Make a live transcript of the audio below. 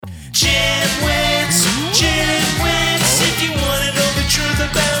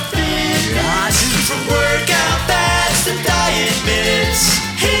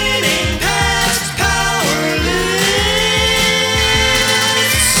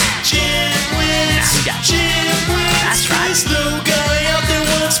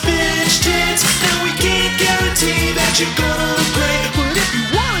you're gonna look great. But if you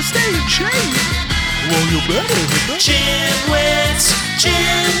wanna stay in shape, well, you better hit the Gymwits.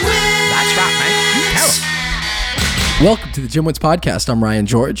 That's right, man. Tell 'em. Welcome to the Gymwits Podcast. I'm Ryan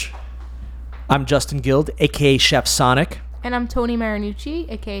George. I'm Justin Guild, a.k.a. Chef Sonic. And I'm Tony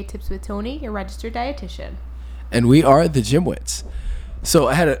Marinucci, aka Tips with Tony, your registered dietitian. And we are the Gymwits. So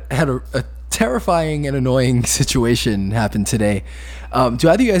I had a terrifying and annoying situation happen today. Do either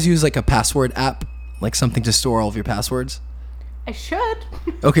of you guys use like a password app, like something to store all of your passwords? I should.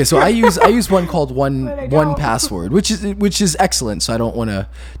 Okay, so I use one called One But I don't. Password, which is excellent. So I don't want to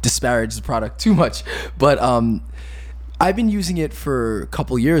disparage the product too much, but I've been using it for a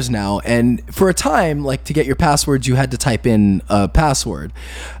couple years now, and for a time, like to get your passwords, you had to type in a password.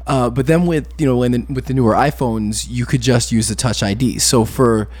 But then with the newer iPhones, you could just use the Touch ID. So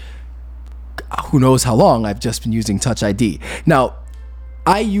for who knows how long, I've just been using Touch ID. Now,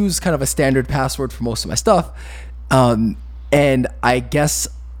 I use kind of a standard password for most of my stuff, and I guess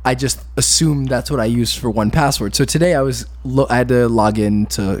I just assumed that's what I used for One Password. So today I had to log in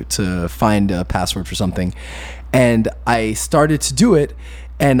to find a password for something, and I started to do it,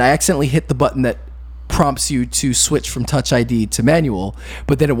 and I accidentally hit the button that prompts you to switch from Touch ID to manual,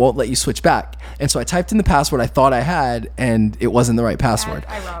 but then it won't let you switch back. And so I typed in the password I thought I had, and it wasn't the right password,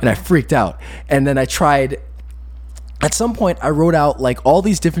 and I freaked out. And then I tried. At some point, I wrote out like all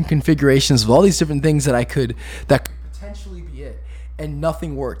these different configurations of all these different things that could potentially be it, and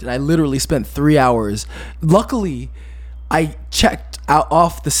nothing worked. And I literally spent 3 hours. Luckily, I checked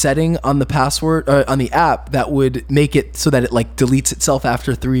off the setting on the password on the app that would make it so that it like deletes itself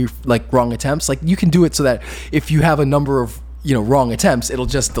after 3 like wrong attempts. Like you can do it so that if you have a number of wrong attempts, it'll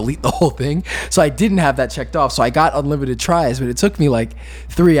just delete the whole thing. So I didn't have that checked off. So I got unlimited tries, but it took me like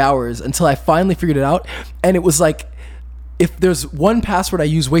 3 hours until I finally figured it out. And it was like, if there's one password I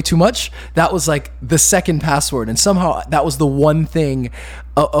use way too much, that was like the second password. And somehow that was the one thing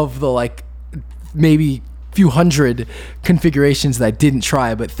of the like maybe few hundred configurations that I didn't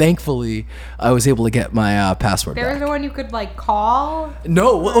try, but thankfully I was able to get my password There back. was no one you could like call?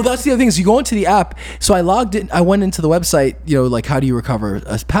 No, well, that's the other thing is you go into the app. So I logged in, I went into the website, like how do you recover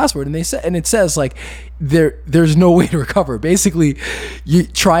a password? And it says like there's no way to recover. Basically, you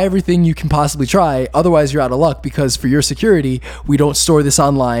try everything you can possibly try. Otherwise, you're out of luck because for your security, we don't store this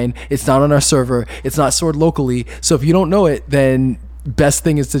online. It's not on our server. It's not stored locally. So if you don't know it, then best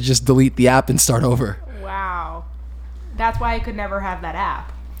thing is to just delete the app and start over. Wow. That's why I could never have that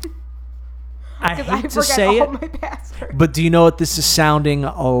app. I Because I hate to forget say all it, my passwords. but do you know what this is sounding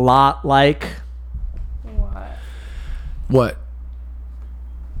a lot like? What? What?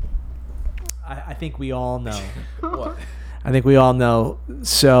 I think we all know. What? I think we all know.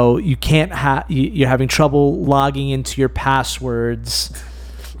 So you can't you're having trouble logging into your passwords,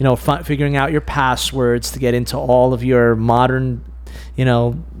 figuring out your passwords to get into all of your modern,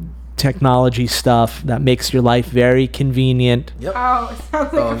 technology stuff that makes your life very convenient. Yep. Oh, it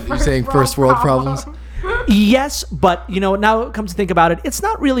sounds like You're saying first world problems? Yes, but now it comes to think about it, it's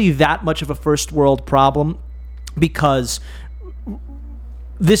not really that much of a first world problem because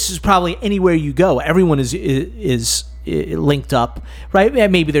this is probably anywhere you go. Everyone is linked up, right?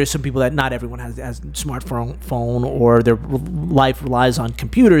 And maybe there's some people that not everyone has a smartphone or their life relies on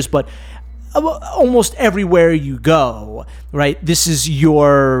computers, but almost everywhere you go, right? This is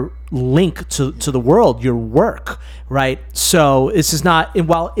your link to the world, your work, right? So this is not, and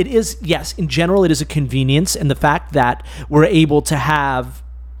while it is, yes, in general, it is a convenience, and the fact that we're able to have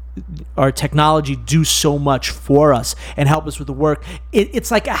our technology do so much for us and help us with the work, it's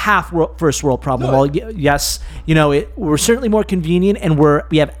like a first world problem. No. Well, yes, we're certainly more convenient,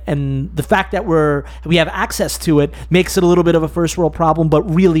 and the fact that we have access to it makes it a little bit of a first world problem, but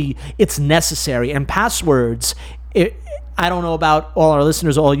really it's necessary. And passwords, I don't know about all our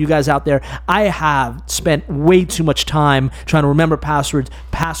listeners, all you guys out there. I have spent way too much time trying to remember passwords,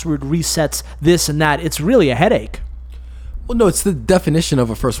 password resets, this and that. It's really a headache. Well, no, it's the definition of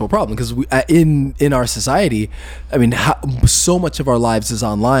a first world problem because in our society, I mean, so much of our lives is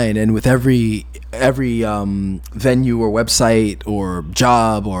online, and with every venue or website or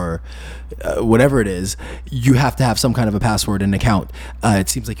job or whatever it is, you have to have some kind of a password and account. It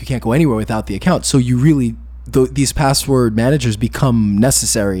seems like you can't go anywhere without the account. So you really, these password managers become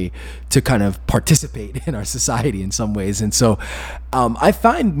necessary to kind of participate in our society in some ways. And so I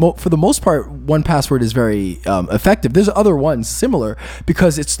find for the most part, 1Password is very effective. There's other ones similar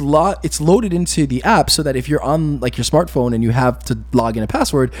because it's loaded into the app so that if you're on like your smartphone and you have to log in a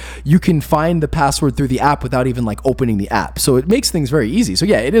password, you can find the password through the app without even like opening the app. So it makes things very easy. So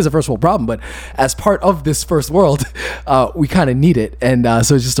yeah, it is a first world problem, but as part of this first world, we kind of need it. And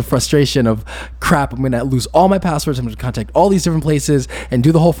so it's just a frustration of crap. I'm going to lose all my passwords. I'm going to contact all these different places and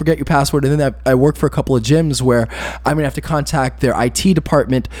do the whole forget your password. And then I work for a couple of gyms where I'm going to have to contact their IT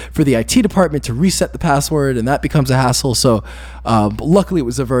department for the IT department to reset the password, and that becomes a hassle. So luckily it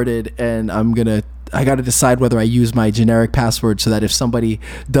was averted, and I got to decide whether I use my generic password so that if somebody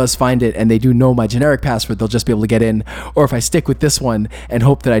does find it and they do know my generic password, they'll just be able to get in, or if I stick with this one and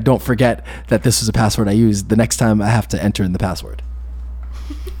hope that I don't forget that this is a password I used the next time I have to enter in the password.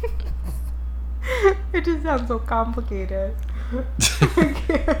 It just sounds so complicated.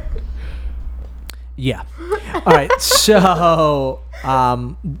 Yeah. All right. So,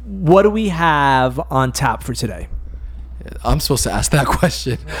 what do we have on tap for today? I'm supposed to ask that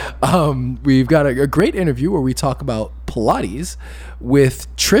question. We've got a great interview where we talk about Pilates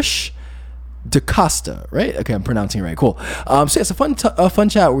with Trish DaCosta, right? Okay, I'm pronouncing it right. Cool. So yeah, it's a fun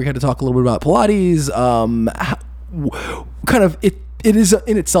chat where we had to talk a little bit about Pilates. It is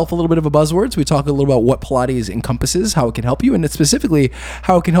in itself a little bit of a buzzword. So we talk a little about what Pilates encompasses, how it can help you, and it's specifically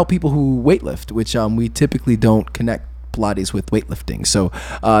how it can help people who weightlift, which we typically don't connect Pilates with weightlifting. So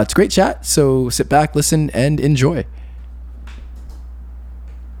it's a great chat. So sit back, listen, and enjoy.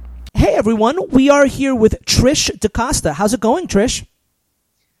 Hey everyone, we are here with Trish DaCosta. How's it going, Trish?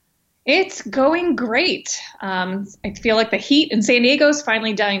 It's going great. I feel like the heat in San Diego is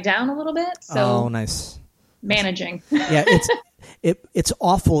finally dying down a little bit. So nice. Managing. Yeah, it's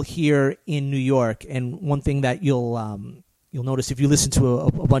awful here in New York, and one thing that you'll notice if you listen to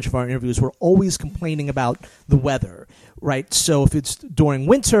a bunch of our interviews, we're always complaining about the weather, right? So if it's during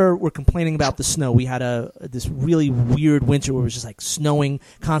winter, we're complaining about the snow. We had this really weird winter where it was just like snowing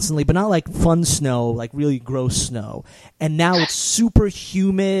constantly, but not like fun snow, like really gross snow. And now it's super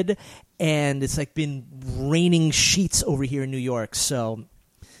humid, and it's like been raining sheets over here in New York. So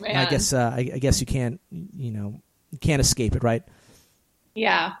I guess you can't escape it, right?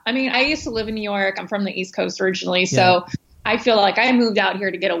 Yeah. I mean, I used to live in New York. I'm from the East Coast originally. So I feel like I moved out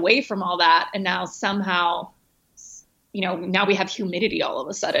here to get away from all that. And now somehow, now we have humidity all of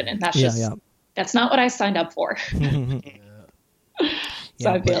a sudden. And that's that's not what I signed up for.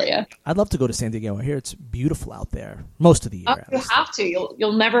 So I feel you. I'd love to go to San Diego. I hear it's beautiful out there most of the year. You have to.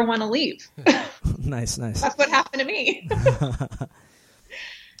 You'll never want to leave. Nice. That's what happened to me.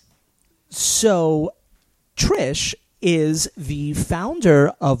 So Trish is the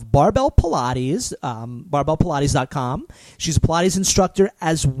founder of Barbell Pilates, barbellpilates.com. She's a Pilates instructor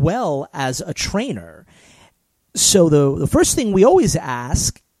as well as a trainer. So the first thing we always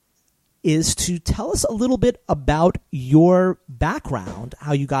ask is to tell us a little bit about your background,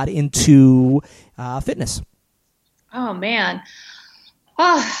 how you got into fitness. Oh, man.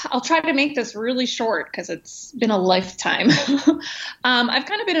 I'll try to make this really short because it's been a lifetime. I've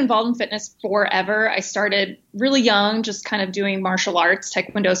kind of been involved in fitness forever. I started really young, just kind of doing martial arts,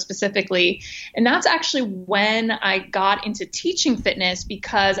 Taekwondo specifically. And that's actually when I got into teaching fitness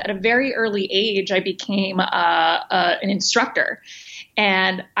because at a very early age, I became an instructor.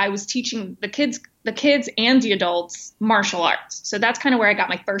 And I was teaching the kids and the adults martial arts. So that's kind of where I got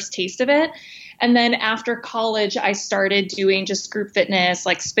my first taste of it. And then after college, I started doing just group fitness,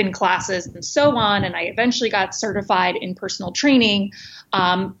 like spin classes and so on. And I eventually got certified in personal training,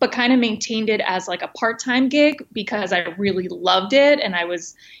 but kind of maintained it as like a part-time gig because I really loved it. And I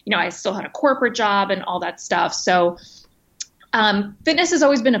was, I still had a corporate job and all that stuff. So fitness has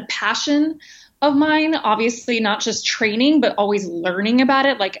always been a passion of mine, obviously not just training, but always learning about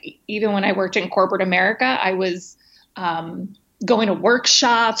it. Like even when I worked in corporate America, I was going to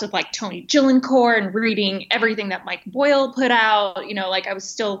workshops with like Tony Gillencourt and reading everything that Mike Boyle put out, like I was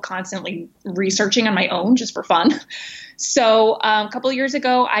still constantly researching on my own just for fun. So a couple of years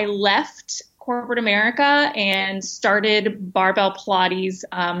ago, I left corporate America and started Barbell Pilates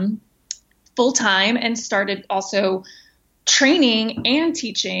full time and started also training and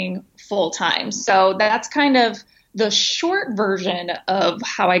teaching full time. So that's kind of the short version of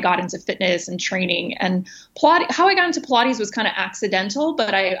how I got into fitness and training. And how I got into Pilates was kind of accidental,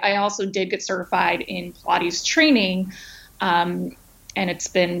 but I also did get certified in Pilates training. And it's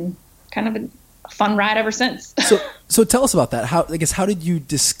been kind of a fun ride ever since. So tell us about that. How did you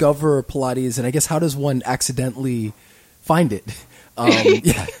discover Pilates? And I guess how does one accidentally find it?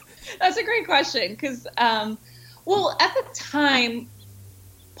 Yeah. That's a great question. Cause, at the time,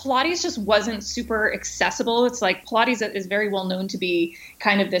 Pilates just wasn't super accessible. It's like Pilates is very well known to be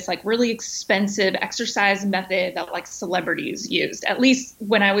kind of this like really expensive exercise method that like celebrities used, at least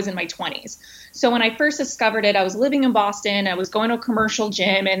when I was in my 20s. So when I first discovered it, I was living in Boston. I was going to a commercial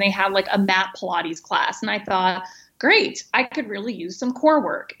gym and they had like a mat Pilates class. And I thought, great, I could really use some core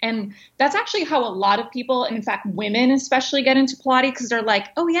work. And that's actually how a lot of people, and in fact, women especially, get into Pilates because they're like,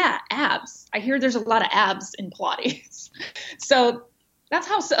 oh yeah, abs. I hear there's a lot of abs in Pilates. So that's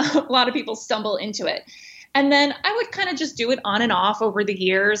how a lot of people stumble into it. And then I would kind of just do it on and off over the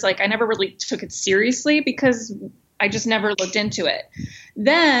years. Like I never really took it seriously because I just never looked into it.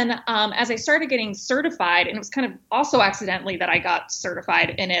 Then as I started getting certified, and it was kind of also accidentally that I got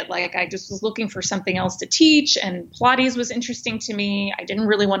certified in it, like I just was looking for something else to teach, and Pilates was interesting to me. I didn't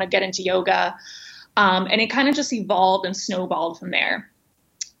really want to get into yoga. And it kind of just evolved and snowballed from there.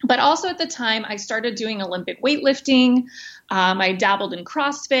 But also at the time, I started doing Olympic weightlifting. I dabbled in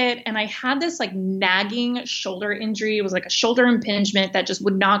CrossFit, and I had this like nagging shoulder injury. It was like a shoulder impingement that just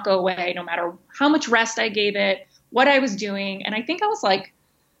would not go away no matter how much rest I gave it, what I was doing. And I think I was like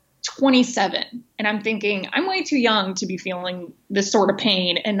 27. And I'm thinking, I'm way too young to be feeling this sort of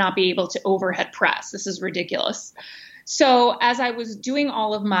pain and not be able to overhead press. This is ridiculous. So as I was doing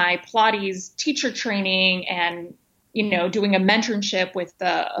all of my Pilates teacher training and doing a mentorship with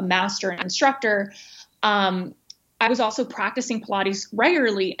a master and instructor, I was also practicing Pilates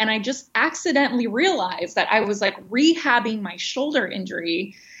regularly. And I just accidentally realized that I was like rehabbing my shoulder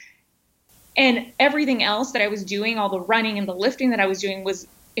injury, and everything else that I was doing, all the running and the lifting that I was doing, was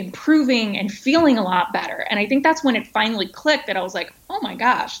improving and feeling a lot better. And I think that's when it finally clicked that I was like, oh my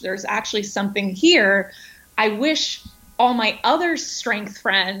gosh, there's actually something here. I wish all my other strength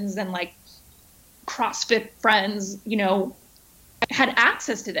friends and like CrossFit friends, had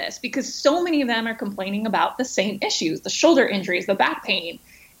access to this, because so many of them are complaining about the same issues, the shoulder injuries, the back pain,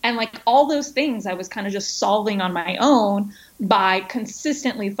 and like all those things I was kind of just solving on my own by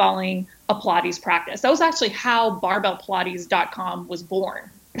consistently following a Pilates practice. That was actually how barbellpilates.com was born.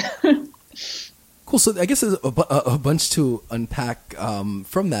 Cool. So I guess there's a bunch to unpack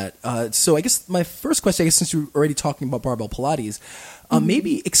from that. So I guess my first question, since you're already talking about barbell Pilates,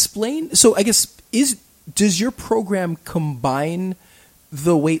 maybe explain. So I guess does your program combine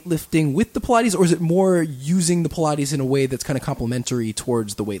the weightlifting with the Pilates, or is it more using the Pilates in a way that's kind of complementary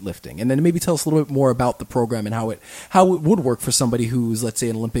towards the weightlifting? And then maybe tell us a little bit more about the program and how it would work for somebody who's, let's say,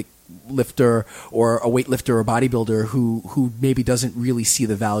 an Olympic lifter or a weightlifter or bodybuilder who maybe doesn't really see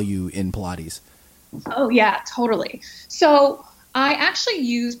the value in Pilates. Oh yeah, totally. So I actually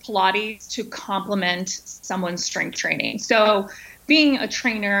use Pilates to complement someone's strength training. So being a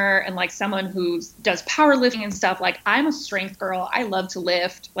trainer and like someone who does powerlifting and stuff, like I'm a strength girl. I love to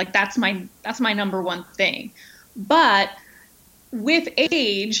lift. Like that's my number one thing. But with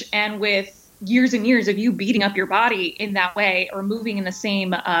age and with years and years of you beating up your body in that way or moving in the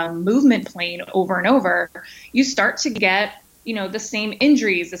same movement plane over and over, you start to get, the same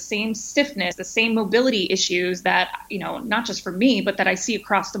injuries, the same stiffness, the same mobility issues that, not just for me, but that I see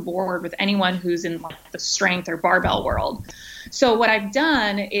across the board with anyone who's in like the strength or barbell world. So what I've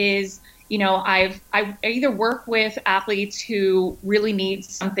done is, I either work with athletes who really need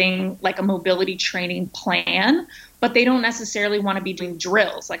something like a mobility training plan, but they don't necessarily want to be doing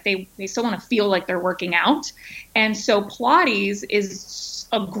drills. Like they still want to feel like they're working out. And so Pilates is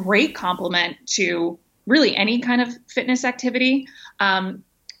a great complement to really any kind of fitness activity,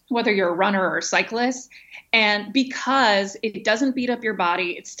 whether you're a runner or a cyclist. And because it doesn't beat up your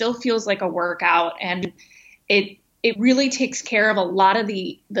body, it still feels like a workout, and it really takes care of a lot of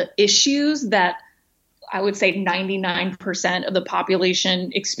the issues that I would say 99% of the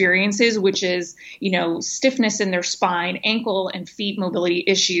population experiences, which is, stiffness in their spine, ankle and feet mobility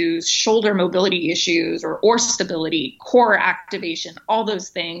issues, shoulder mobility issues, or stability, core activation, all those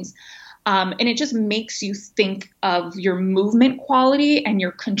things. And it just makes you think of your movement quality and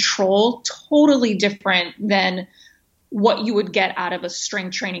your control totally different than what you would get out of a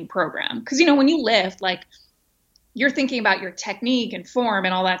strength training program. Because, when you lift, like you're thinking about your technique and form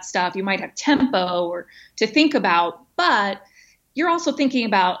and all that stuff. You might have tempo or to think about, but you're also thinking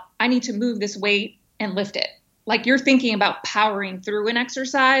about, I need to move this weight and lift it. Like you're thinking about powering through an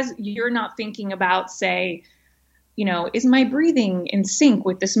exercise. You're not thinking about, say, is my breathing in sync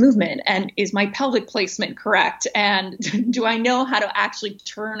with this movement? And is my pelvic placement correct? And do I know how to actually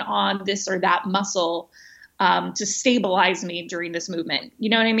turn on this or that muscle to stabilize me during this movement?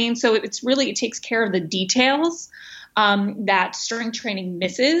 You know what I mean? So it takes care of the details that strength training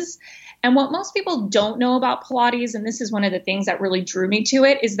misses. And what most people don't know about Pilates, and this is one of the things that really drew me to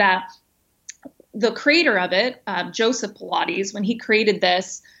it, is that the creator of it, Joseph Pilates, when he created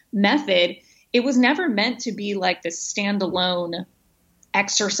this method, it was never meant to be like this standalone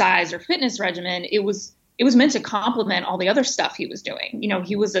exercise or fitness regimen. It was meant to complement all the other stuff he was doing. You know,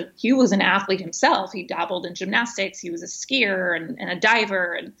 he was an athlete himself. He dabbled in gymnastics. He was a skier and a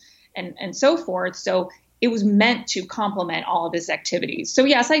diver and so forth. So it was meant to complement all of his activities. So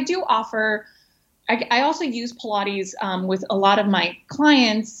yes, I do offer. I also use Pilates with a lot of my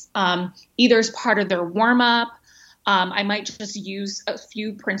clients, either as part of their warm up. I might just use a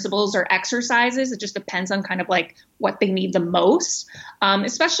few principles or exercises. It just depends on kind of like what they need the most,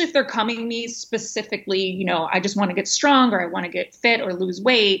 especially if they're coming to me specifically, you know, I just want to get strong, or I want to get fit or lose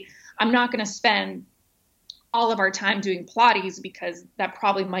weight. I'm not going to spend all of our time doing Pilates because that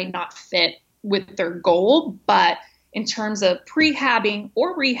probably might not fit with their goal. But in terms of prehabbing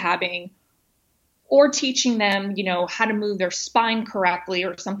or rehabbing, or teaching them, you know, how to move their spine correctly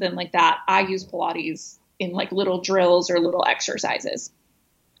or something like that, I use Pilates in like little drills or little exercises.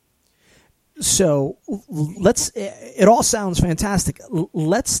 So it all sounds fantastic.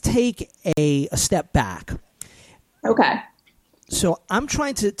 Let's take a step back. Okay. So I'm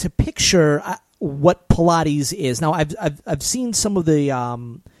trying to picture what Pilates is. Now I've seen some of the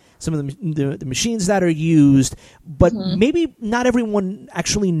machines that are used, but maybe not everyone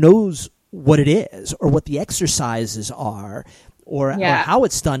actually knows what it is or what the exercises are or how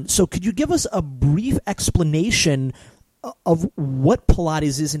it's done. So could you give us a brief explanation of what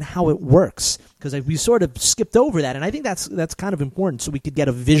Pilates is and how it works? Because we sort of skipped over that, and I think that's kind of important so we could get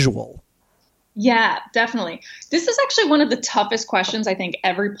a visual. Yeah, definitely. This is actually one of the toughest questions I think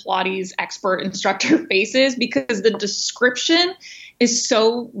every Pilates expert instructor faces, because the description is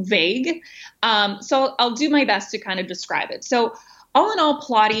so vague. So I'll do my best to kind of describe it. So all in all,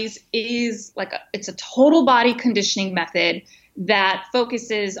 Pilates is it's a total body conditioning method that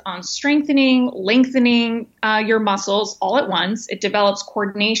focuses on strengthening, lengthening your muscles all at once. It develops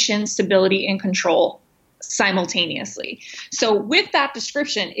coordination, stability, and control simultaneously. So with that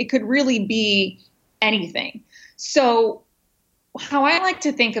description, it could really be anything. So how I like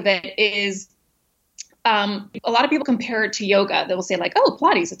to think of it is a lot of people compare it to yoga. They will say like, oh,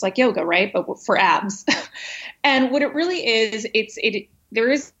 Pilates, it's like yoga, right? But for abs. And what it really is,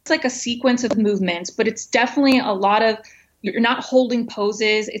 there is like a sequence of movements, but it's definitely a lot of, you're not holding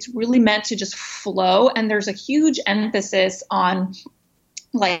poses. It's really meant to just flow. And there's a huge emphasis on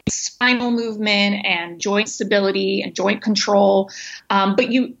like spinal movement and joint stability and joint control. But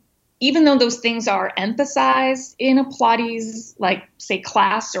even though those things are emphasized in a Pilates, like say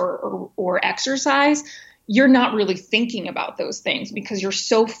class or exercise, you're not really thinking about those things because you're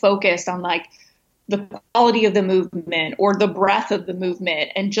so focused on like the quality of the movement or the breadth of the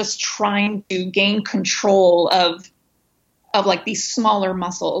movement and just trying to gain control of like these smaller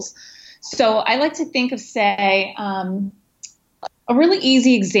muscles. So I like to think of, say, a really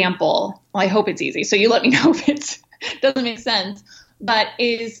easy example. Well, I hope it's easy. So you let me know if it doesn't make sense, but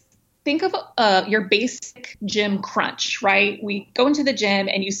is think of your basic gym crunch, right? We go into the gym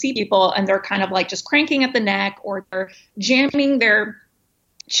and you see people and they're kind of like just cranking at the neck, or they're jamming their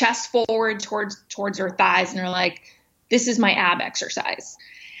chest forward towards their thighs. And they're like, this is my ab exercise.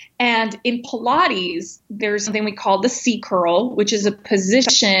 And in Pilates, there's something we call the C curl, which is a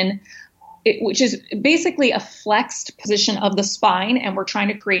position, which is basically a flexed position of the spine. And we're trying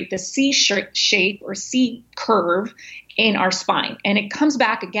to create the C shape or C curve in our spine. And it comes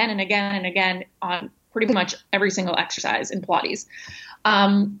back again and again and again on pretty much every single exercise in Pilates.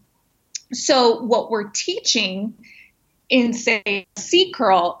 So what we're teaching in, say, C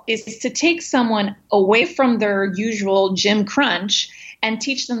curl is to take someone away from their usual gym crunch and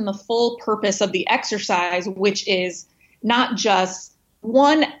teach them the full purpose of the exercise, which is not just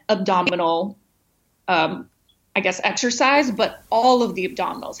one abdominal, exercise, but all of the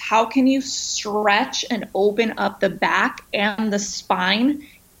abdominals. How can you stretch and open up the back and the spine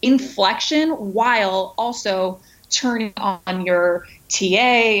in flexion while also turning on your TA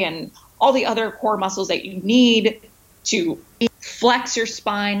and all the other core muscles that you need to flex your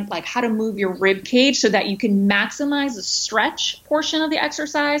spine, like how to move your rib cage so that you can maximize the stretch portion of the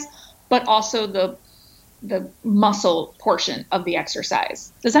exercise, but also the muscle portion of the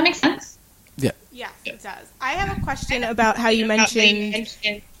exercise. Does that make sense? Yeah. Yes, it does. I have a question about how you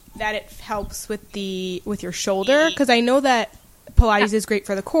mentioned that it helps with your shoulder, because I know that Pilates is great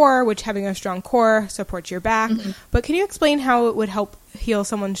for the core, which having a strong core supports your back. Mm-hmm. But can you explain how it would help heal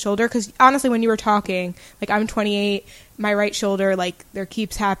someone's shoulder? Because honestly, when you were talking, like I'm 28, my right shoulder, like there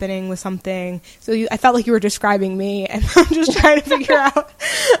keeps happening with something. So I felt like you were describing me, and I'm just trying to figure out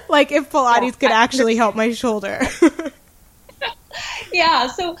like if Pilates could actually help my shoulder. Yeah.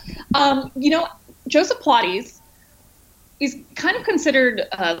 So, Joseph Pilates is kind of considered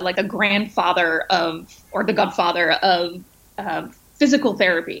like a grandfather or the godfather of physical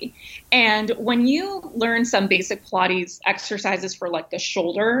therapy. And when you learn some basic Pilates exercises for like the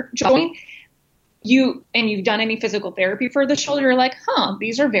shoulder joint, you've done any physical therapy for the shoulder, you're like,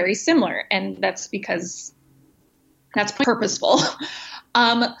 these are very similar. And that's because that's purposeful.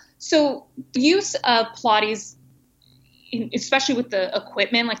 So the use of Pilates, especially with the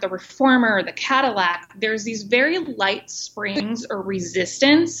equipment like the Reformer or the Cadillac, there's these very light springs or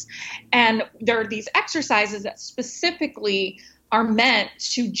resistance. And there are these exercises that specifically are meant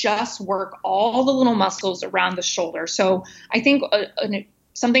to just work all the little muscles around the shoulder. So I think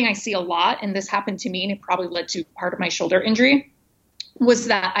something I see a lot, and this happened to me, and it probably led to part of my shoulder injury, was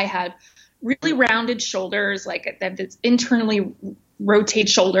that I had really rounded shoulders, like that internally rotate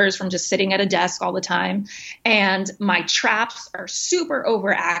shoulders from just sitting at a desk all the time. And my traps are super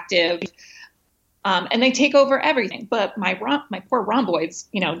overactive. And they take over everything. But my poor rhomboids,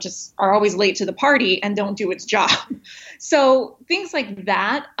 just are always late to the party and don't do its job. So things like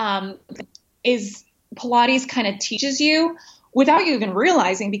that is Pilates kind of teaches you without you even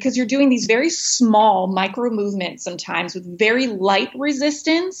realizing, because you're doing these very small micro movements sometimes with very light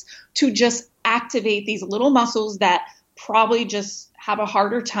resistance to just activate these little muscles that probably just have a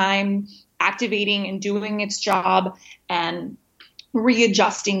harder time activating and doing its job and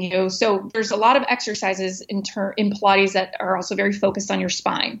readjusting you. So there's a lot of exercises in Pilates that are also very focused on your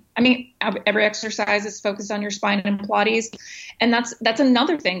spine. I mean, every exercise is focused on your spine in Pilates. And that's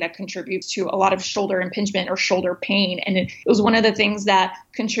another thing that contributes to a lot of shoulder impingement or shoulder pain. And it was one of the things that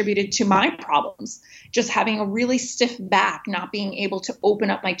contributed to my problems, just having a really stiff back, not being able to open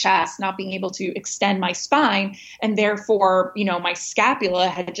up my chest, not being able to extend my spine. And therefore, my scapula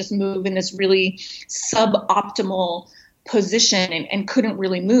had just moved in this really suboptimal position and couldn't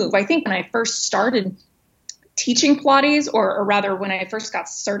really move. I think when I first started teaching Pilates, or rather when I first got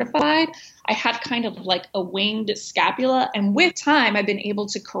certified, I had kind of like a winged scapula. And with time, I've been able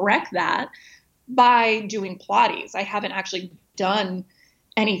to correct that by doing Pilates. I haven't actually done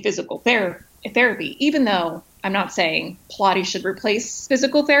any physical therapy, even though I'm not saying Pilates should replace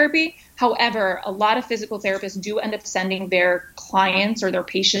physical therapy. However, a lot of physical therapists do end up sending their clients or their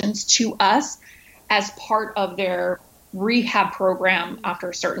patients to us as part of their rehab program after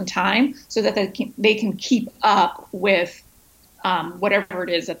a certain time, so that they can keep up with whatever it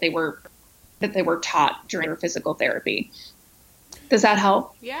is that they were taught during their physical therapy. Does that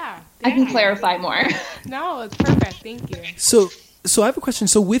help? Yeah. I can clarify more. No, it's perfect. Thank you. So I have a question.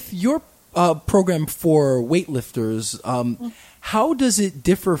 So with your program for weightlifters, how does it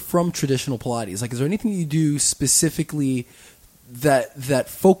differ from traditional Pilates? Like, is there anything you do specifically that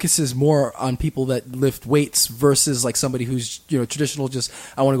focuses more on people that lift weights versus like somebody who's traditional, just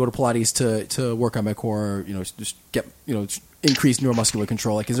I want to go to Pilates to work on my core, just get increase neuromuscular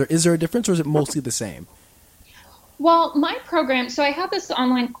control? Like, is there a difference, or is it mostly the same? Well, my program, so I have this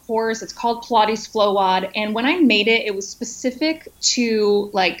online course, it's called Pilates Flow WOD, and when I made it, it was specific to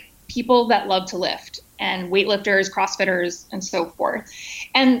like people that love to lift and weightlifters, CrossFitters, and so forth.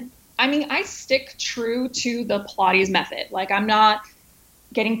 And I mean, I stick true to the Pilates method. Like, I'm not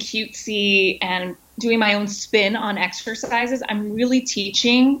getting cutesy and doing my own spin on exercises. I'm really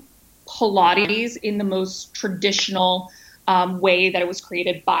teaching Pilates in the most traditional way that it was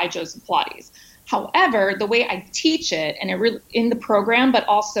created by Joseph Pilates. However, the way I teach it, and it really in the program, but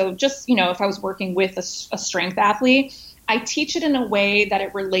also just, if I was working with a strength athlete, I teach it in a way that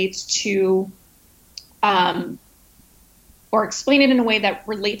it relates to or explain it in a way that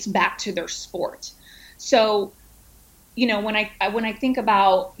relates back to their sport. So, when I think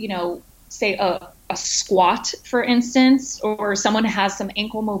about, say a squat, for instance, or someone has some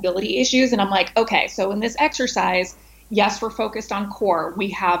ankle mobility issues, and I'm like, okay, so in this exercise, yes, we're focused on core.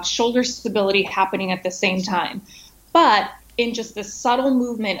 We have shoulder stability happening at the same time. But in just the subtle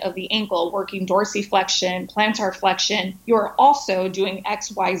movement of the ankle, working dorsiflexion, plantar flexion, you're also doing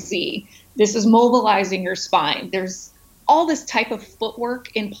X, Y, Z. This is mobilizing your spine. There's all this type of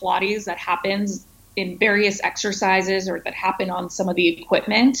footwork in Pilates that happens in various exercises or that happen on some of the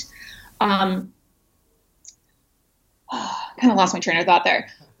equipment. Kind of lost my train of thought there,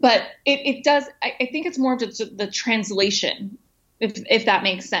 but it does. I think it's more of just the translation, if that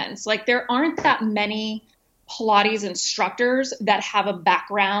makes sense. Like, there aren't that many Pilates instructors that have a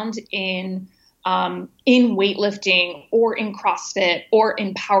background in weightlifting or in CrossFit or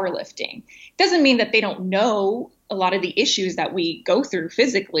in powerlifting. It doesn't mean that they don't know a lot of the issues that we go through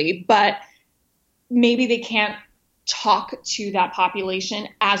physically, but maybe they can't talk to that population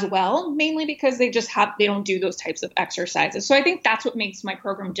as well, mainly because they don't do those types of exercises. So I think that's what makes my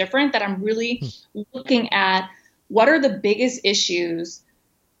program different, that I'm really looking at what are the biggest issues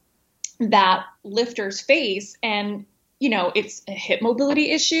that lifters face. And, it's a hip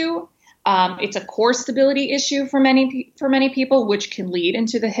mobility issue. It's a core stability issue for many people, which can lead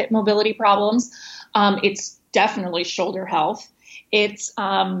into the hip mobility problems. It's definitely shoulder health. It's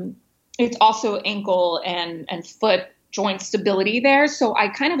also ankle and foot joint stability there. So I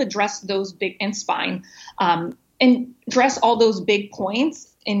kind of address those and spine, and address all those big points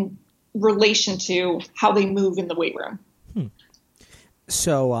in relation to how they move in the weight room.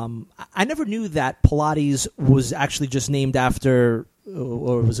 So I never knew that Pilates was actually just named after,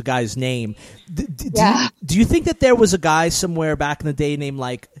 or was a guy's name. Do you think that there was a guy somewhere back in the day named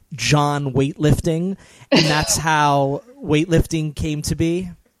like John Weightlifting, and that's how weightlifting came to be?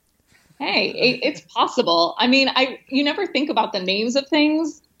 Hey, it's possible. I mean, you never think about the names of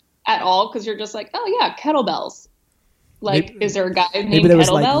things at all because you're just like, oh yeah, kettlebells. Like, is there a guy named maybe there was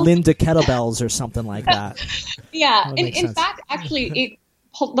Kettlebells? like Linda Kettlebells or something like that. Yeah, in fact, actually,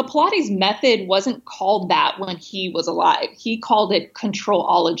 the Pilates method wasn't called that when he was alive. He called it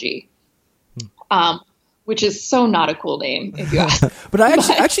controlology, which is so not a cool name, if you ask. But I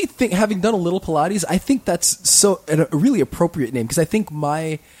actually think, having done a little Pilates, I think that's a really appropriate name, because I think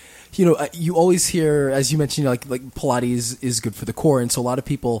you always hear, as you mentioned, like Pilates is good for the core, and so a lot of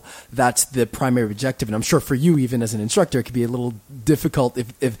people, that's the primary objective. And I'm sure for you, even as an instructor, it could be a little difficult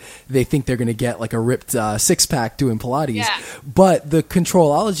if they think they're going to get like a ripped six pack doing Pilates. Yeah. But the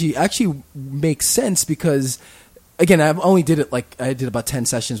controlology actually makes sense because, again, I did about 10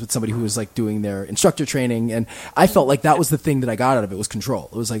 sessions with somebody who was like doing their instructor training, and I felt like that was the thing that I got out of it, was control.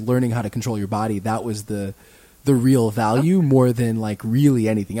 It was like learning how to control your body. That was the real value, more than like really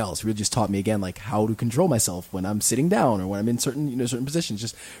anything else. It really just taught me, again, like how to control myself when I'm sitting down or when I'm in certain positions.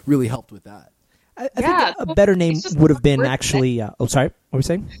 Just really helped with that. I think a better name would have been actually. Sorry, what were you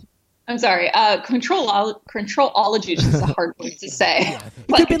saying? I'm sorry. Controlology is just a hard word to say. It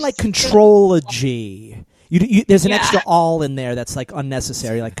could have been like contrology. There's an extra all in there that's like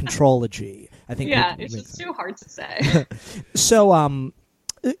unnecessary, like contrology. I think. Yeah, it's just too hard to say. So,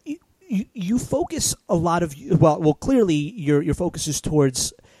 you focus a lot of clearly your focus is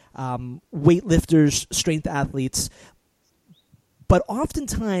towards weightlifters, strength athletes, but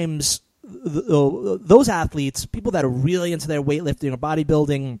oftentimes those athletes, people that are really into their weightlifting or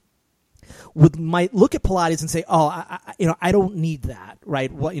bodybuilding, might look at Pilates and say, "Oh, I don't need that,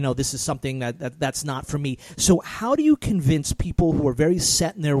 right? This is something that's not for me." So, how do you convince people who are very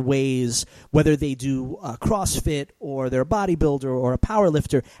set in their ways, whether they do CrossFit or they're a bodybuilder or a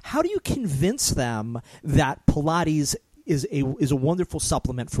powerlifter? How do you convince them that Pilates is a wonderful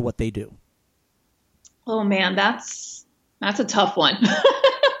supplement for what they do? Oh man, that's a tough one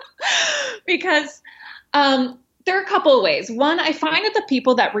because. There are a couple of ways. One, I find that the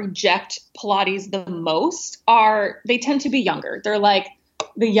people that reject Pilates the most they tend to be younger. They're like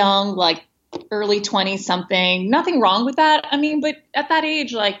the young, like early 20s something. Nothing wrong with that. I mean, but at that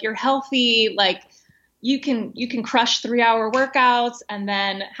age, like you're healthy, like you can crush 3-hour workouts and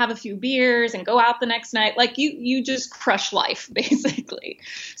then have a few beers and go out the next night. Like you just crush life basically.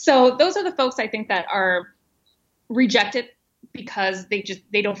 So those are the folks I think that are rejected because they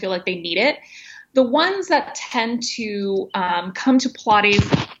don't feel like they need it. The ones that tend to come to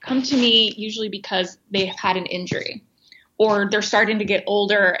Pilates come to me usually because they've had an injury or they're starting to get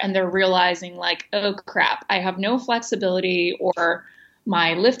older and they're realizing like, oh crap, I have no flexibility, or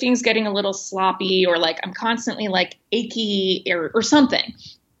my lifting's getting a little sloppy, or like I'm constantly like achy or something.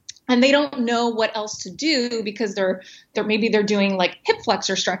 And they don't know what else to do because they're doing like hip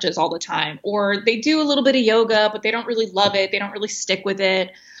flexor stretches all the time, or they do a little bit of yoga, but they don't really love it. They don't really stick with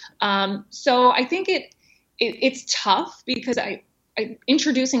it. So I think it's tough because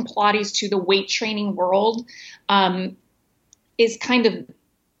introducing Pilates to the weight training world is kind of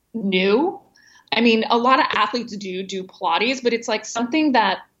new. I mean, a lot of athletes do Pilates, but it's like something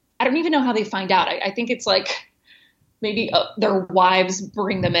that I don't even know how they find out. I think it's like maybe their wives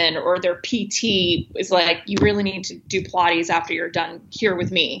bring them in, or their PT is like, you really need to do Pilates after you're done here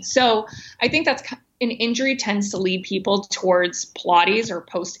with me. So I think that's an injury tends to lead people towards Pilates or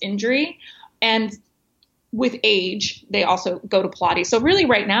post-injury. And with age, they also go to Pilates. So really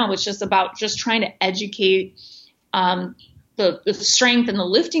right now, it's just about just trying to educate the strength and the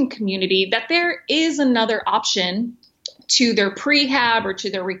lifting community that there is another option to their prehab or to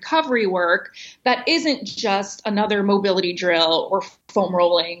their recovery work that isn't just another mobility drill or foam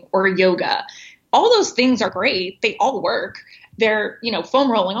rolling or yoga. All those things are great. They all work. they're,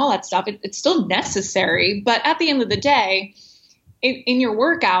 foam rolling, all that stuff. It's still necessary. But at the end of the day, in your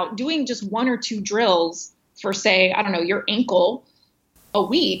workout, doing just 1 or 2 drills for, say, I don't know, your ankle a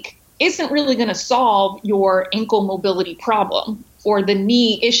week isn't really going to solve your ankle mobility problem or the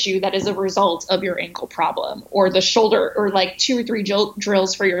knee issue that is a result of your ankle problem, or the shoulder, or like 2 or 3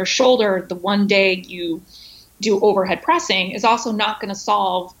 drills for your shoulder. The one day you do overhead pressing is also not going to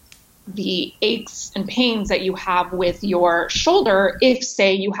solve the aches and pains that you have with your shoulder if,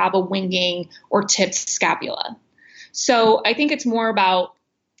 say, you have a winging or tipped scapula. So I think it's more about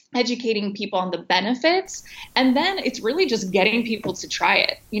educating people on the benefits, and then it's really just getting people to try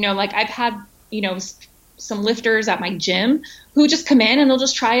it. Like I've had, some lifters at my gym who just come in and they'll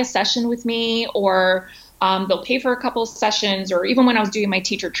just try a session with me, or they'll pay for a couple of sessions. Or even when I was doing my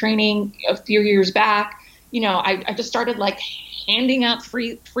teacher training a few years back, I just started like handing out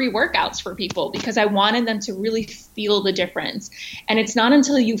free workouts for people because I wanted them to really feel the difference. And it's not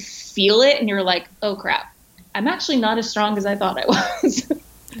until you feel it and you're like, oh crap, I'm actually not as strong as I thought I was.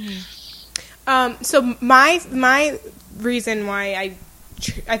 So my reason why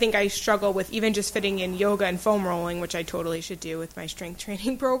I think I struggle with even just fitting in yoga and foam rolling, which I totally should do with my strength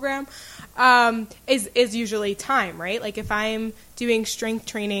training program, is usually time, right? Like if I'm doing strength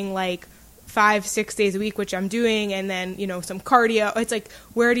training like 5-6 days a week, which I'm doing, and then some cardio, it's like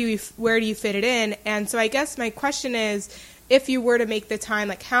where do you fit it in? And so I guess my question is, if you were to make the time,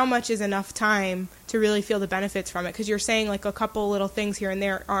 like how much is enough time to really feel the benefits from it? Because you're saying like a couple little things here and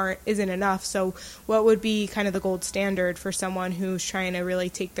there isn't enough. So what would be kind of the gold standard for someone who's trying to really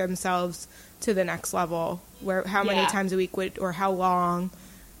take themselves to the next level? How many times a week or how long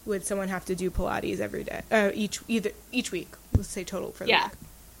would someone have to do Pilates every day, each week? Let's say total for the week.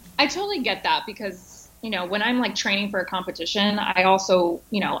 I totally get that because, when I'm like training for a competition, I also,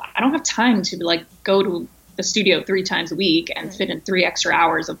 I don't have time to like go to the studio 3 times a week and fit in 3 extra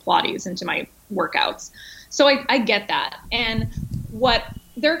hours of Pilates into my workouts. So I get that. And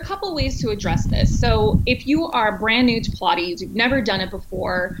there are a couple ways to address this. So if you are brand new to Pilates, you've never done it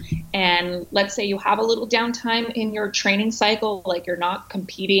before, and let's say you have a little downtime in your training cycle, like you're not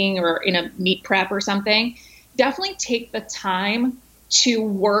competing or in a meet prep or something, definitely take the time to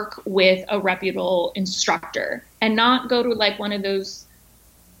work with a reputable instructor and not go to like one of those,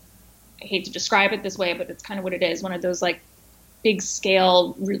 I hate to describe it this way, but it's kind of what it is, one of those like big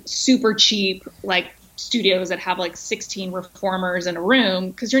scale, super cheap, like studios that have like 16 reformers in a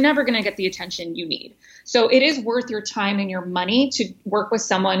room, because you're never going to get the attention you need. So it is worth your time and your money to work with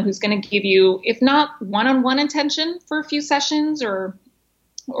someone who's going to give you, if not one-on-one attention for a few sessions or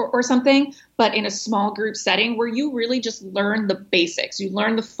something, but in a small group setting where you really just learn the basics. You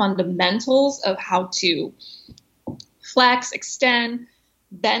learn the fundamentals of how to flex, extend,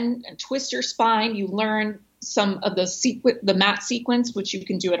 bend and twist your spine. You learn some of the mat sequence, which you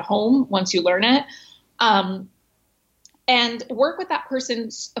can do at home once you learn it. And work with that person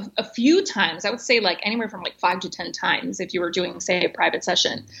a few times. I would say like anywhere from like 5 to 10 times if you were doing, say, a private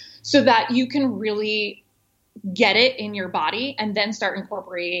session, so that you can really get it in your body and then start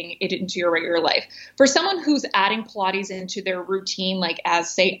incorporating it into your regular life. For someone who's adding Pilates into their routine, like as,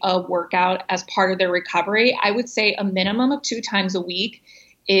 say, a workout as part of their recovery, I would say a minimum of 2 times a week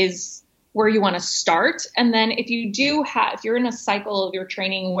is where you want to start. And then if you're in a cycle of your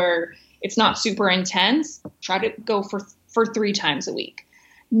training where it's not super intense, try to go for 3 times a week.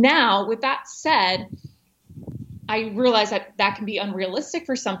 Now, with that said, I realize that can be unrealistic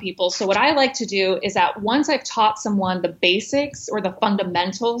for some people. So what I like to do is that once I've taught someone the basics or the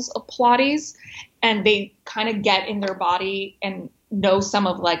fundamentals of Pilates, and they kind of get in their body and know some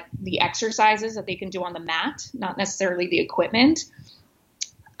of like the exercises that they can do on the mat, not necessarily the equipment,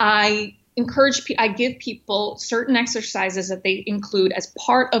 I give people certain exercises that they include as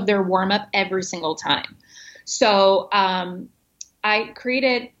part of their warm-up every single time. So I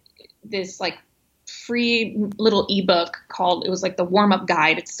created this like free little ebook it was like the warm-up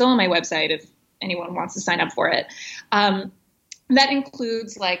guide. It's still on my website if anyone wants to sign up for it. That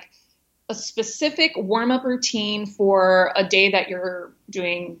includes like a specific warm-up routine for a day that you're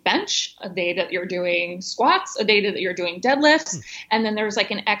doing bench, a day that you're doing squats, a day that you're doing deadlifts. And then there's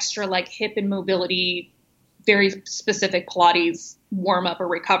like an extra like hip and mobility, very specific Pilates warm-up or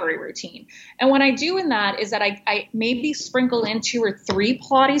recovery routine. And what I do in that is that I maybe sprinkle in 2 or 3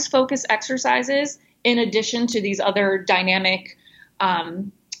 Pilates focused exercises in addition to these other dynamic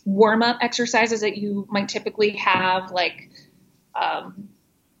warm-up exercises that you might typically have, like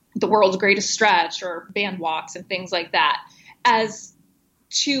the world's greatest stretch or band walks and things like that, as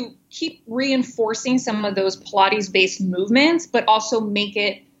to keep reinforcing some of those Pilates-based movements, but also make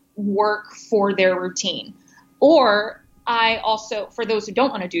it work for their routine. Or I also, for those who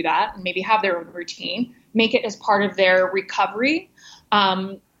don't want to do that and maybe have their own routine, make it as part of their recovery.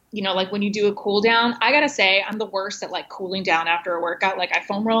 Like when you do a cool down, I gotta say I'm the worst at like cooling down after a workout. Like I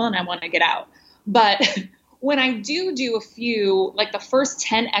foam roll and I want to get out. But when I do a few, like the first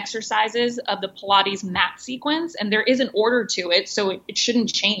 10 exercises of the Pilates mat sequence, and there is an order to it, so it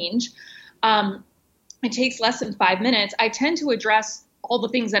shouldn't change. It takes less than 5 minutes. I tend to address all the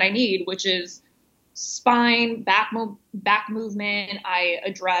things that I need, which is spine, back movement. I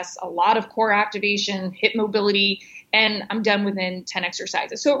address a lot of core activation, hip mobility, and I'm done within 10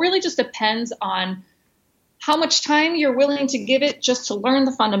 exercises. So it really just depends on how much time you're willing to give it just to learn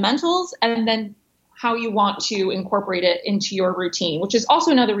the fundamentals, and then how you want to incorporate it into your routine, which is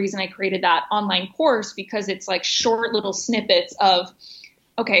also another reason I created that online course, because it's like short little snippets of,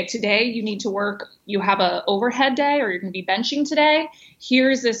 okay, today you need to work, you have a overhead day or you're going to be benching today.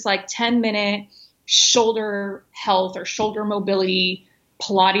 Here's this like 10-minute shoulder health or shoulder mobility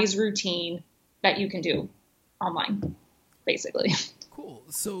Pilates routine that you can do online, basically. Cool.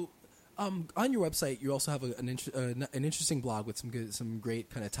 So on your website, you also have an interesting blog with some great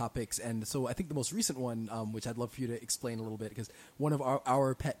kind of topics. And so I think the most recent one, which I'd love for you to explain a little bit, because one of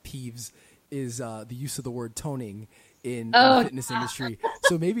our pet peeves is the use of the word toning in the fitness industry.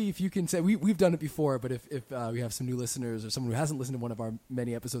 So maybe if you can say, we've done it before, but if we have some new listeners or someone who hasn't listened to one of our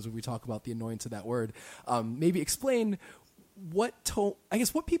many episodes where we talk about the annoyance of that word, maybe explain what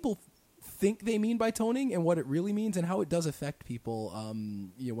people think they mean by toning and what it really means and how it does affect people,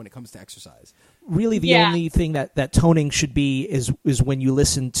 when it comes to exercise. Really, the only thing that toning should be is when you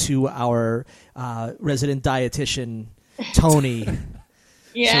listen to our resident dietitian, Tony.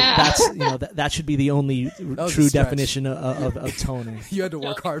 Yeah. So that's, that should be the only true definition of toning. You had to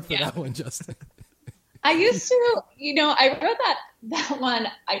work hard for that one, Justin. I used to, I read that one.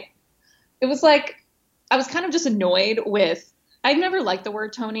 It was like, I was kind of just annoyed with, I never liked the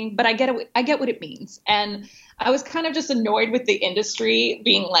word toning, but I get what it means. And I was kind of just annoyed with the industry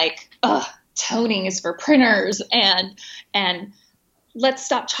being like, toning is for printers and let's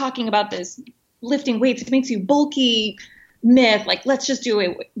stop talking about this lifting weights. It makes you bulky myth. Like, let's just do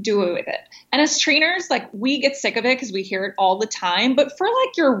it with it. And as trainers, like, we get sick of it because we hear it all the time. But for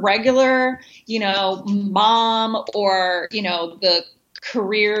like your regular, mom or, the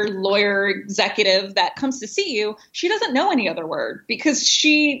career lawyer executive that comes to see you, she doesn't know any other word because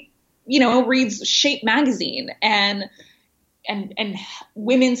she, reads Shape magazine and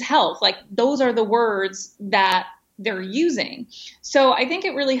Women's Health. Like, those are the words that they're using. So I think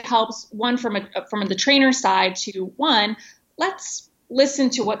it really helps, one, from the trainer side, to let's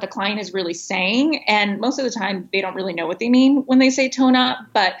listen to what the client is really saying. And most of the time they don't really know what they mean when they say tone up,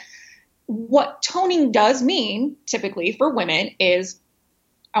 but what toning does mean typically for women is,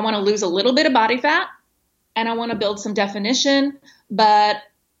 I want to lose a little bit of body fat and I want to build some definition, but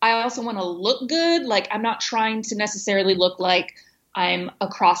I also want to look good. Like, I'm not trying to necessarily look like I'm a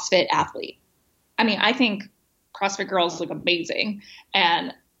CrossFit athlete. I mean, I think CrossFit girls look amazing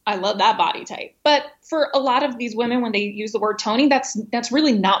and I love that body type. But for a lot of these women, when they use the word toning, that's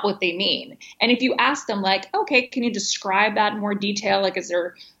really not what they mean. And if you ask them, like, okay, can you describe that in more detail? Like, is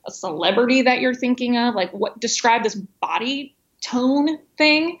there a celebrity that you're thinking of? Like, describe this body tone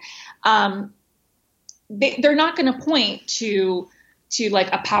thing? They're not going to point to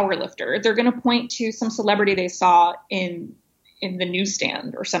like a power lifter. They're going to point to some celebrity they saw in the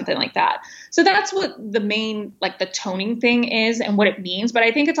newsstand or something like that. So that's what the main, like, the toning thing is and what it means. But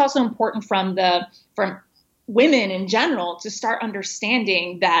I think it's also important from women in general to start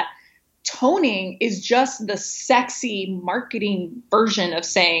understanding that toning is just the sexy marketing version of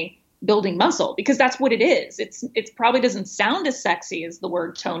saying building muscle, because that's what it is. It probably doesn't sound as sexy as the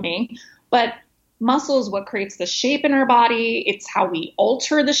word toning, but muscle is what creates the shape in our body. It's how we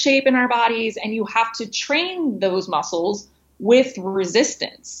alter the shape in our bodies. And you have to train those muscles with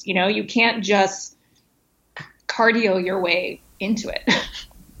resistance. You can't just cardio your way into it.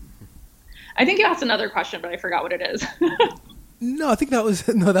 I think you asked another question, but I forgot what it is. No, I think that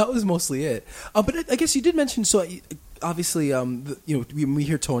was mostly it. But I guess you did mention, so obviously, when we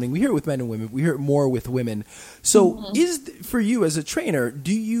hear toning, we hear it with men and women. We hear it more with women. So for you as a trainer,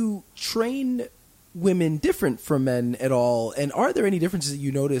 do you train women different from men at all? And are there any differences that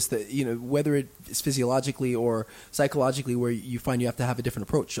you notice that, whether it's physiologically or psychologically, where you find you have to have a different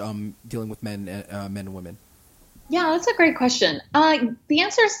approach dealing with men and women? Yeah, that's a great question. The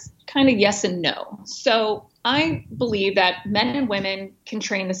answer is kind of yes and no. So I believe that men and women can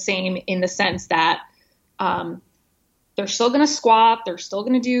train the same in the sense that they're still going to squat. They're still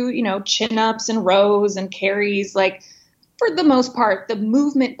going to do, chin-ups and rows and carries. Like, for the most part, the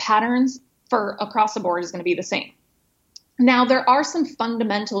movement patterns for across the board is going to be the same. Now, there are some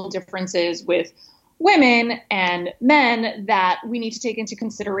fundamental differences with women and men that we need to take into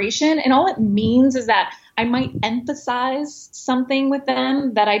consideration. And all it means is that I might emphasize something with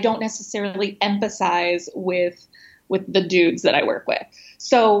them that I don't necessarily emphasize with the dudes that I work with.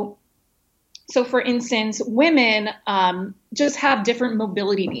 So for instance, women just have different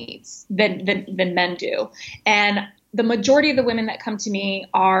mobility needs than men do. And the majority of the women that come to me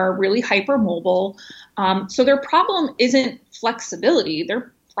are really hypermobile. So their problem isn't flexibility.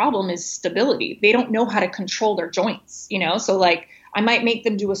 Their problem is stability. They don't know how to control their joints, So like I might make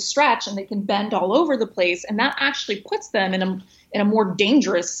them do a stretch and they can bend all over the place. And that actually puts them in a more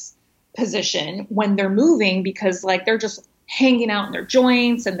dangerous position when they're moving, because like they're just hanging out in their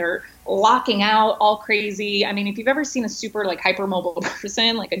joints and they're locking out all crazy. I mean, if you've ever seen a super like hypermobile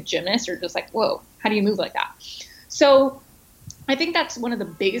person, like a gymnast, you're just like, whoa, how do you move like that? So I think that's one of the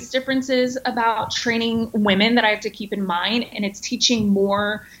biggest differences about training women that I have to keep in mind. And it's teaching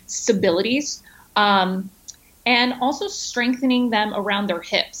more stabilities, and also strengthening them around their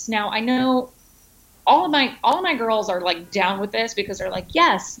hips. Now, I know all of my girls are like down with this because they're like,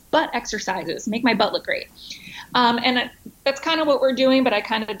 yes, butt exercises, make my butt look great. And that's kind of what we're doing, but I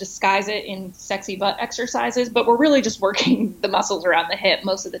kind of disguise it in sexy butt exercises, but we're really just working the muscles around the hip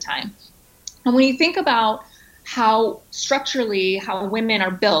most of the time. And when you think about how structurally, how women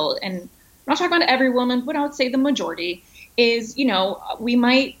are built, and I'm not talking about every woman, but I would say the majority is, we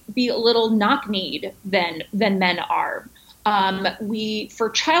might be a little knock-kneed than men are. We, for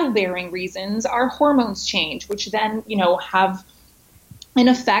childbearing reasons, our hormones change, which then, have an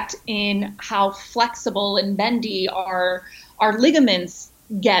effect in how flexible and bendy our ligaments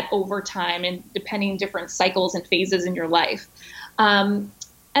get over time, and depending different cycles and phases in your life. And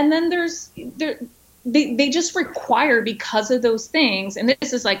then they just require, because of those things, and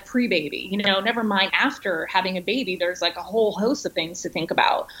this is like pre-baby, never mind after having a baby, there's like a whole host of things to think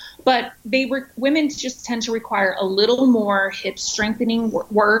about. But women just tend to require a little more hip strengthening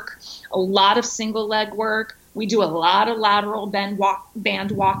work, a lot of single leg work. We do a lot of lateral band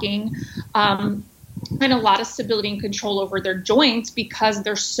walking, and a lot of stability and control over their joints, because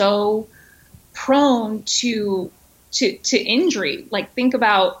they're so prone to injury. Like, think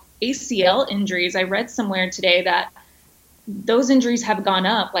about ACL injuries. I read somewhere today that those injuries have gone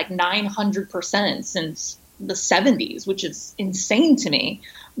up like 900% since the 70s, which is insane to me.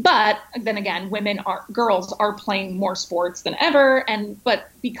 But then again, girls are playing more sports than ever. But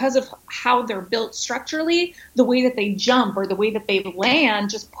because of how they're built structurally, the way that they jump or the way that they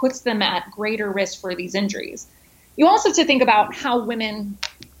land just puts them at greater risk for these injuries. You also have to think about how women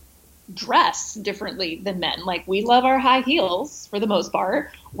dress differently than men. Like, we love our high heels for the most part.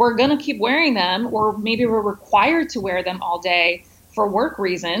 We're going to keep wearing them, or maybe we're required to wear them all day for work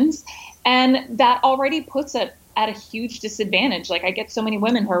reasons. And that already puts it at a huge disadvantage. Like, I get so many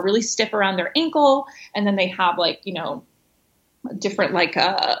women who are really stiff around their ankle, and then they have like, different, like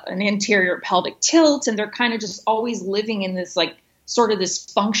an anterior pelvic tilt, and they're kind of just always living in this like sort of this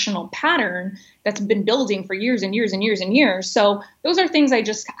functional pattern that's been building for years and years and years and years. So those are things I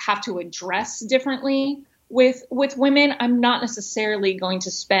just have to address differently with women. I'm not necessarily going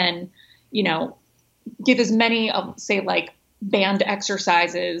to spend, give as many of, say, like band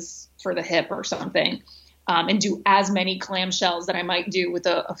exercises for the hip or something, and do as many clamshells that I might do with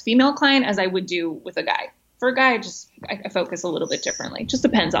a female client as I would do with a guy. For a guy, I focus a little bit differently. Just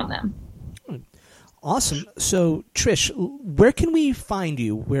depends on them. Awesome. So, Trish, where can we find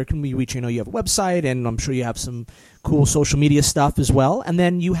you? Where can we reach you? I know you have a website, and I'm sure you have some cool social media stuff as well. And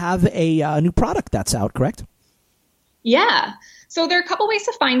then you have a new product that's out, correct? Yeah. So there are a couple ways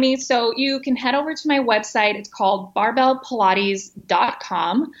to find me. So you can head over to my website. It's called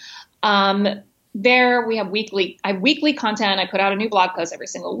barbellpilates.com. There we have weekly content. I put out a new blog post every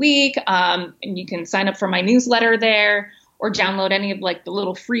single week. And you can sign up for my newsletter there, or download any of like the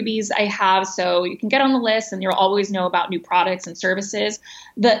little freebies I have. So you can get on the list and you'll always know about new products and services.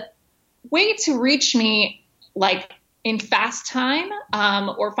 The way to reach me like in fast time,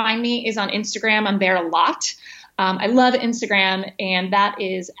 or find me, is on Instagram. I'm there a lot. I love Instagram, and that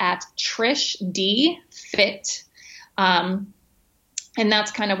is at Trish D Fit. And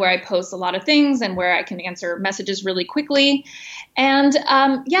that's kind of where I post a lot of things and where I can answer messages really quickly. And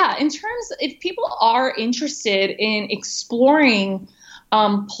in terms, if people are interested in exploring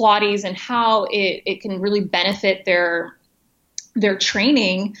Pilates and how it can really benefit their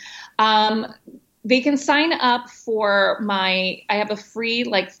training, they can sign up for I have a free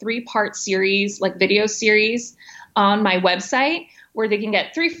like 3-part series, like video series on my website, where they can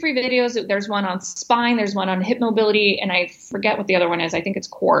get 3 free videos. There's one on spine, there's one on hip mobility, and I forget what the other one is. I think it's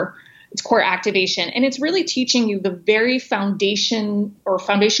core. It's core activation. And it's really teaching you the very foundational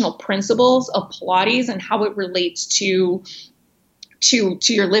principles of Pilates and how it relates to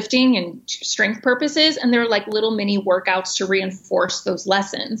your lifting and strength purposes. And they're like little mini workouts to reinforce those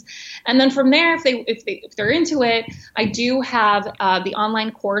lessons. And then from there, if they're into it, I do have the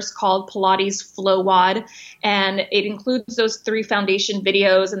online course called Pilates Flow WOD, and it includes those 3 foundation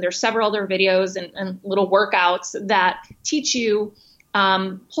videos, and there's several other videos and little workouts that teach you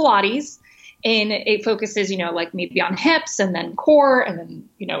Pilates. And it focuses, like maybe on hips and then core and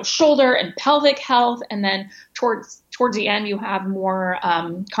then, shoulder and pelvic health. And then towards the end, you have more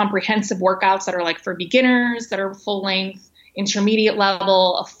comprehensive workouts that are like for beginners that are full length, intermediate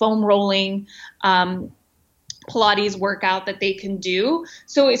level, a foam rolling Pilates workout that they can do.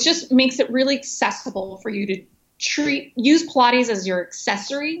 So it just makes it really accessible for you to use Pilates as your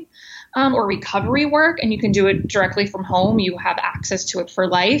accessory or recovery work, and you can do it directly from home. You have access to it for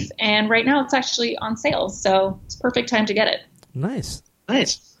life. And right now it's actually on sale. So it's perfect time to get it. Nice.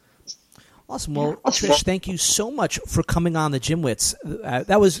 Awesome. Well, Trish, thank you so much for coming on the Gymwits.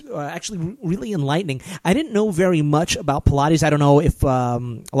 That was actually really enlightening. I didn't know very much about Pilates. I don't know if a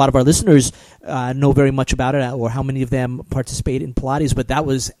lot of our listeners know very much about it or how many of them participate in Pilates, but that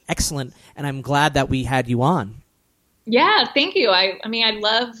was excellent, and I'm glad that we had you on. Yeah, thank you. I mean, I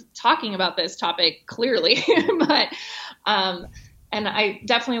love talking about this topic, clearly, but and I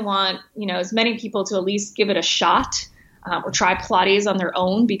definitely want, as many people to at least give it a shot or try Pilates on their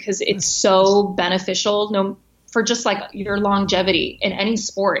own, because it's so beneficial for just like your longevity in any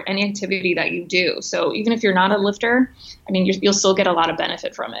sport, any activity that you do. So even if you're not a lifter, I mean, you'll still get a lot of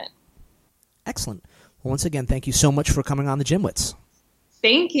benefit from it. Excellent. Well, once again, thank you so much for coming on the Gymwits.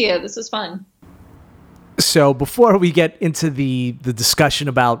 Thank you. This was fun. So before we get into the discussion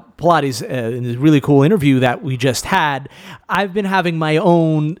about Pilates in this really cool interview that we just had, I've been having my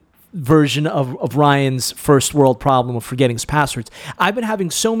own version of Ryan's first world problem of forgetting his passwords. I've been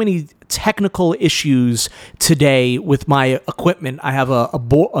having so many technical issues today with my equipment. I have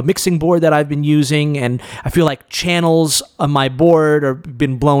a mixing board that I've been using, and I feel like channels on my board are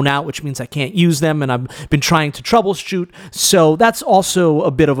been blown out, which means I can't use them, and I've been trying to troubleshoot. So that's also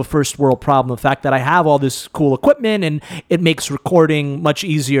a bit of a first world problem, the fact that I have all this cool equipment, and it makes recording much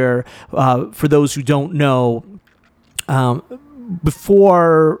easier. For those who don't know,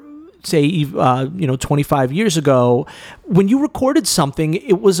 before, say, 25 years ago, when you recorded something,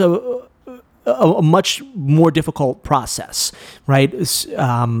 it was a much more difficult process, right?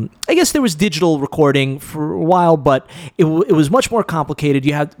 I guess there was digital recording for a while, but it was much more complicated.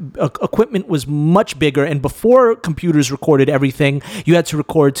 You had equipment was much bigger, and before computers recorded everything, you had to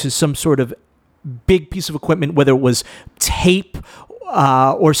record to some sort of big piece of equipment, whether it was tape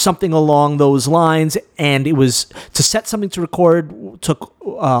or something along those lines, and it was to set something to record took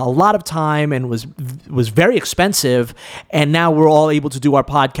a lot of time and was very expensive. And now we're all able to do our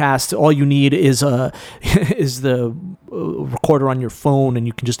podcast. All you need is the recorder on your phone, and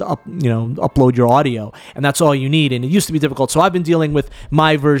you can just upload your audio, and that's all you need. And it used to be difficult, so I've been dealing with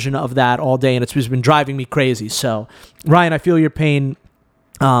my version of that all day, and it's just been driving me crazy. So, Ryan, I feel your pain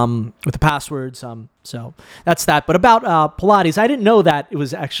with the passwords. So that's that. But about Pilates, I didn't know that it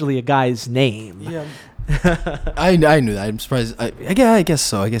was actually a guy's name. Yeah. I knew that. I'm surprised. I guess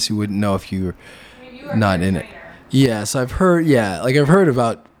so. I guess you wouldn't know if you were not in it. Yeah. So I've heard. Yeah, like I've heard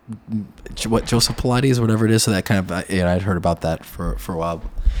about what Joseph Pilates, whatever it is. So that kind of I'd heard about that for a while.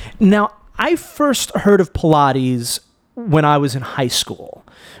 Now, I first heard of Pilates when I was in high school,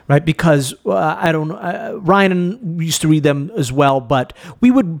 right? Because Ryan used to read them as well, but we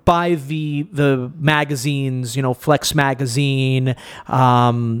would buy the magazines, Flex magazine,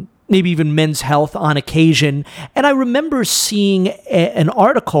 maybe even Men's Health on occasion. And I remember seeing an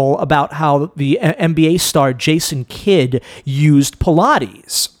article about how the NBA star Jason Kidd used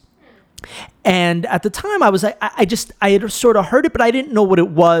Pilates. And at the time, I was like, I had sort of heard it, but I didn't know what it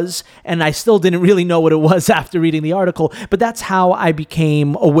was, and I still didn't really know what it was after reading the article. But that's how I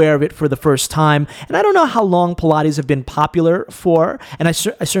became aware of it for the first time. And I don't know how long Pilates have been popular for, and I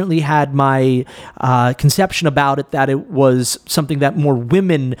certainly had my conception about it that it was something that more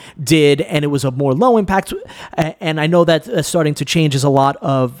women did, and it was a more low impact. And I know that's starting to change as a lot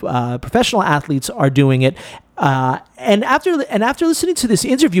of professional athletes are doing it. And after listening to this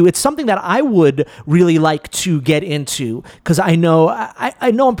interview, it's something that I would really like to get into, because I know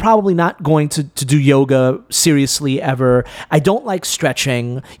I'm probably not going to do yoga seriously ever. I don't like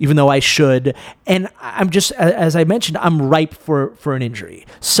stretching, even though I should. And I'm just, as I mentioned, I'm ripe for an injury.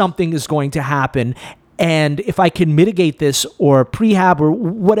 Something is going to happen. And if I can mitigate this or prehab or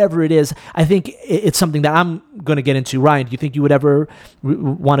whatever it is, I think it's something that I'm going to get into. Ryan, do you think you would ever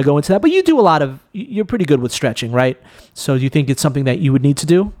want to go into that? But you do you're pretty good with stretching, right? So do you think it's something that you would need to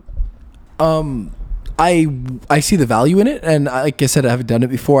do? I see the value in it, and like I said, I haven't done it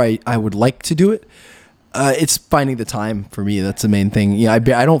before. I would like to do it. It's finding the time for me. That's the main thing. Yeah,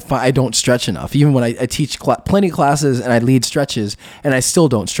 I don't stretch enough. Even when I teach plenty of classes and I lead stretches, and I still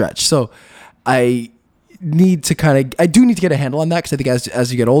don't stretch. So I do need to get a handle on that, because I think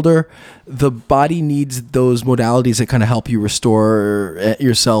as you get older, the body needs those modalities that kind of help you restore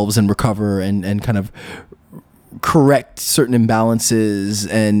yourselves and recover and kind of correct certain imbalances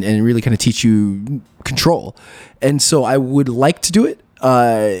and really kind of teach you control. And so I would like to do it.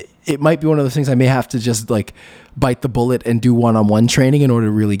 It might be one of those things I may have to just like bite the bullet and do one-on-one training in order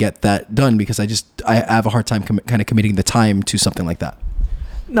to really get that done, because I have a hard time kind of committing the time to something like that.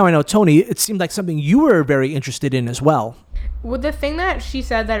 Now, I know, Tony, it seemed like something you were very interested in as well. Well, the thing that she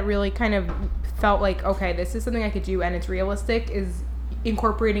said that really kind of felt like, okay, this is something I could do and it's realistic, is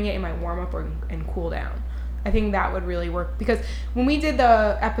incorporating it in my warm-up and cool down. I think that would really work, because when we did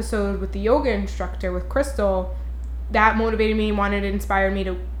the episode with the yoga instructor with Crystal, that motivated me, inspired me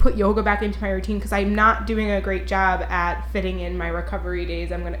to put yoga back into my routine, because I'm not doing a great job at fitting in my recovery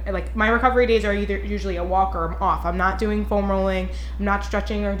days. My recovery days are either usually a walk or I'm off. I'm not doing foam rolling. I'm not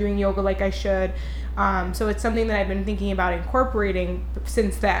stretching or doing yoga like I should. So it's something that I've been thinking about incorporating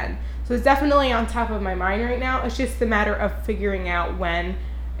since then. So it's definitely on top of my mind right now. It's just a matter of figuring out when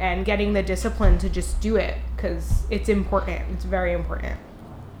and getting the discipline to just do it, because it's important. It's very important.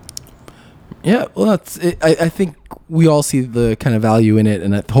 Yeah, well, that's it. I think we all see the kind of value in it,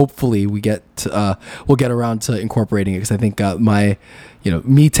 and hopefully we'll get around to incorporating it, because I think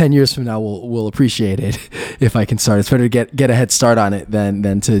me 10 years from now will appreciate it if I can start. It's better to get a head start on it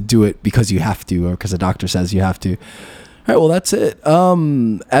than to do it because you have to, or because a doctor says you have to. All right, well, that's it.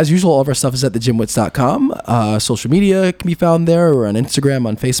 As usual, all of our stuff is at thegymwits.com. Social media can be found there. We're on Instagram,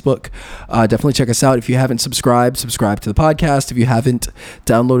 on Facebook. Definitely check us out. If you haven't subscribe to the podcast. If you haven't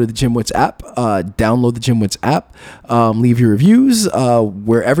downloaded the GymWits app, download the GymWits app. Leave your reviews.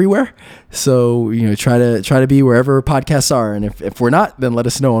 We're everywhere. So, try to be wherever podcasts are. And if we're not, then let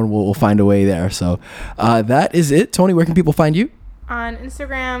us know and we'll find a way there. So that is it. Tony, where can people find you? On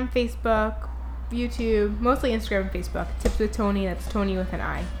Instagram, Facebook, YouTube, mostly Instagram and Facebook. Tips with Tony. That's Tony with an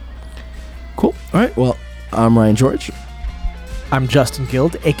I. Cool. All right. Well, I'm Ryan George. I'm Justin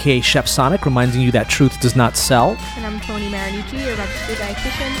Guild, aka Chef Sonic, reminding you that truth does not sell. And I'm Tony Marinucci, your registered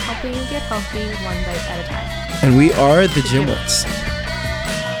dietitian, helping you get healthy one bite at a time. And we are the GymWits.